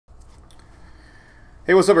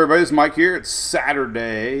Hey, what's up, everybody? It's Mike here. It's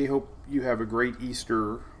Saturday. Hope you have a great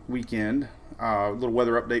Easter weekend. A little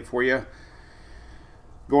weather update for you.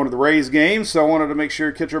 Going to the Rays game, so I wanted to make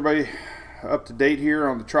sure to catch everybody up to date here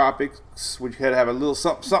on the Tropics. We had to have a little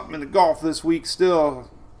something in the golf this week. Still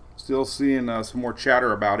seeing some more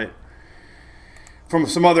chatter about it from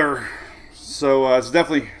some other. So it's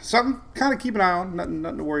definitely something kind of keep an eye on.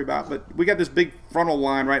 Nothing to worry about. But we got this big frontal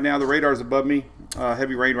line right now. The radar's above me.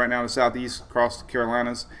 Heavy rain right now in the southeast across the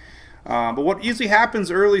Carolinas. But what usually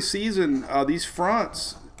happens early season, these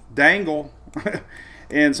fronts dangle.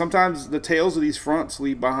 And sometimes the tails of these fronts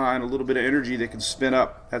leave behind a little bit of energy that can spin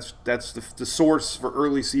up. That's the source for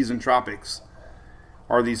early season tropics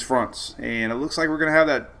are these fronts. And it looks like we're going to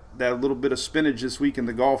have that little bit of spinnage this week in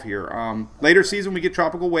the Gulf here. Later season we get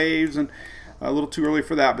tropical waves, and a little too early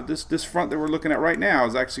for that. But this front that we're looking at right now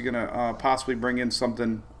is actually going to possibly bring in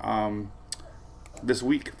something this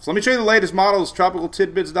week. So let me show you the latest models,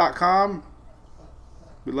 tropicaltidbits.com.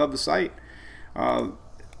 We love the site.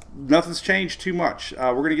 Nothing's changed too much.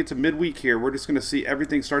 We're going to get to midweek here. We're just going to see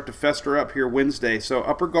everything start to fester up here Wednesday. So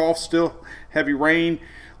upper Gulf, still heavy rain.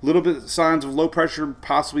 Little bit signs of low pressure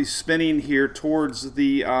possibly spinning here towards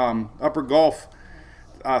the upper Gulf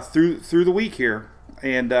through the week here.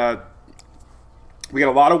 And we got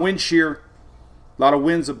a lot of wind shear, a lot of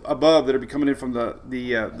winds above that are coming in from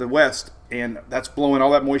the west, and that's blowing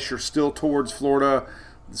all that moisture still towards Florida,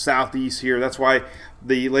 the southeast here. That's why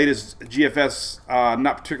the latest GFS,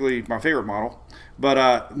 not particularly my favorite model,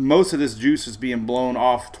 but most of this juice is being blown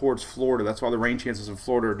off towards Florida. That's why the rain chances in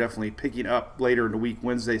Florida are definitely picking up later in the week,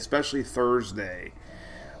 Wednesday, especially Thursday.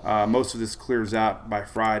 Most of this clears out by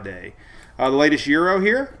Friday. The latest Euro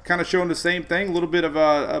here, kind of showing the same thing. A little bit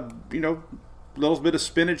of little bit of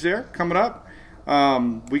spinnage there coming up.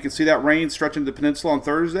 We can see that rain stretching the peninsula on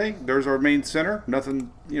Thursday. There's our main center.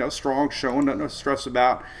 Nothing, strong showing. Nothing to stress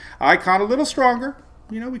about. Icon a little stronger.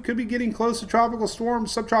 We could be getting close to tropical storm,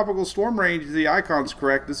 subtropical storm range. The icon's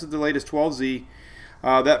correct. This is the latest 12Z.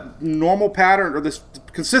 That normal pattern, or this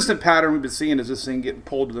consistent pattern we've been seeing, is this thing getting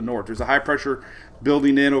pulled to the north. There's a high pressure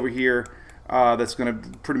building in over here that's going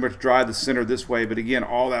to pretty much drive the center this way. But again,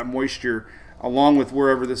 all that moisture, along with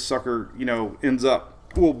wherever this sucker, ends up,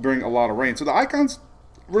 will bring a lot of rain. So the icon's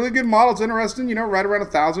really good model. It's interesting, right around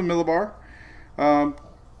 1,000 millibar.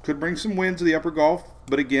 Could bring some winds to the upper Gulf,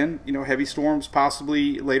 but again, heavy storms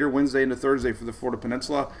possibly later Wednesday into Thursday for the Florida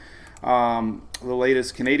Peninsula. The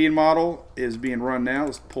latest Canadian model is being run now.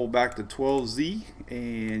 Let's pull back to 12Z,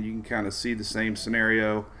 and you can kind of see the same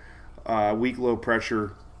scenario. Weak low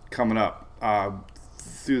pressure coming up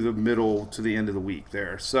through the middle to the end of the week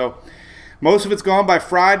there. So most of it's gone by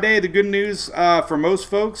Friday. The good news for most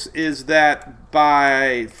folks is that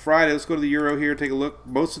by Friday, let's go to the Euro here, take a look.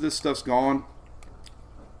 Most of this stuff's gone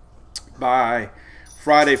by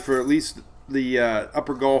Friday for at least the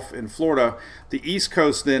upper Gulf in Florida. The East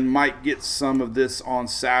Coast then might get some of this on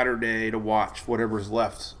Saturday to watch. Whatever's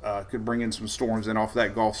left could bring in some storms in off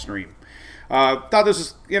that Gulf Stream. Thought this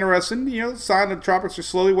was interesting. Sign that the tropics are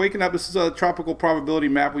slowly waking up. This is a tropical probability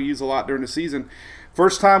map we use a lot during the season.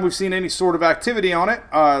 First time we've seen any sort of activity on it.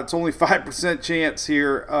 It's only 5% chance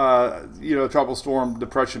here, tropical storm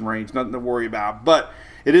depression range. Nothing to worry about. But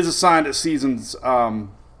it is a sign that season's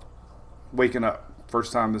waking up.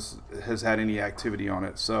 First time this has had any activity on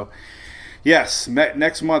it. So, yes,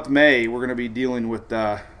 next month, May, we're going to be dealing with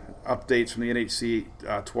updates from the NHC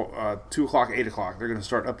 2 o'clock, 8 o'clock. They're going to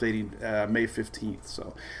start updating May 15th.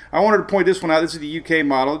 So I wanted to point this one out. This is the UK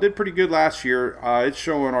model. It did pretty good last year. It's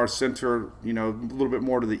showing our center, a little bit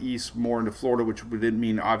more to the east, more into Florida, which didn't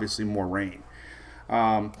mean obviously more rain.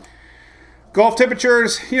 Gulf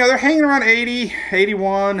temperatures, they're hanging around 80,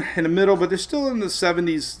 81 in the middle, but they're still in the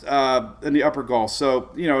 70s in the upper Gulf. So,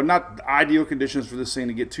 not ideal conditions for this thing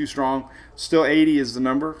to get too strong. Still 80 is the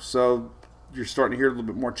number, so you're starting to hear a little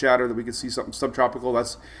bit more chatter that we could see something subtropical.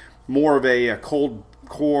 That's more of a cold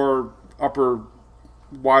core, upper,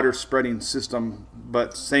 wider spreading system,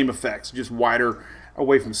 but same effects, just wider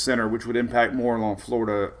away from center, which would impact more along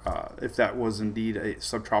Florida if that was indeed a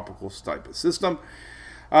subtropical type of system.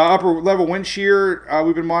 Upper level wind shear,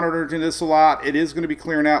 we've been monitoring this a lot. It is going to be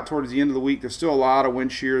clearing out towards the end of the week. There's still a lot of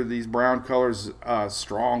wind shear. These brown colors,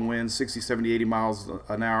 strong winds, 60, 70, 80 miles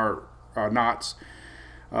an hour knots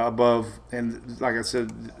above. And like I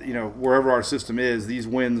said, wherever our system is, these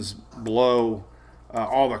winds blow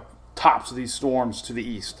all the tops of these storms to the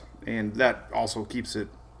east. And that also keeps it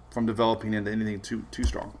from developing into anything too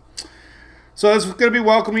strong. So it's going to be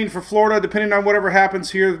welcoming for Florida, depending on whatever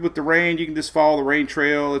happens here with the rain. You can just follow the rain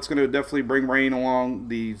trail. It's going to definitely bring rain along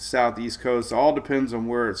the southeast coast. It all depends on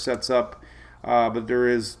where it sets up, but there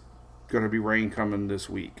is going to be rain coming this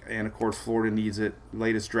week. And of course, Florida needs it.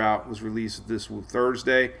 Latest drought was released this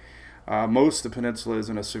Thursday. Most of the peninsula is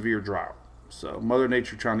in a severe drought. So Mother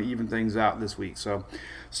Nature trying to even things out this week. So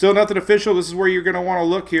still nothing official. This is where you're going to want to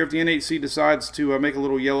look here if the NHC decides to make a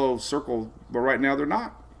little yellow circle. But right now they're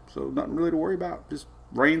not. So nothing really to worry about. Just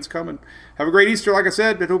rain's coming. Have a great Easter, like I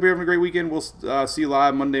said. I hope you're having a great weekend. We'll see you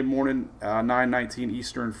live Monday morning, 9:19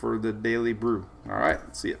 Eastern for the Daily Brew. All right.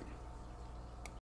 See you.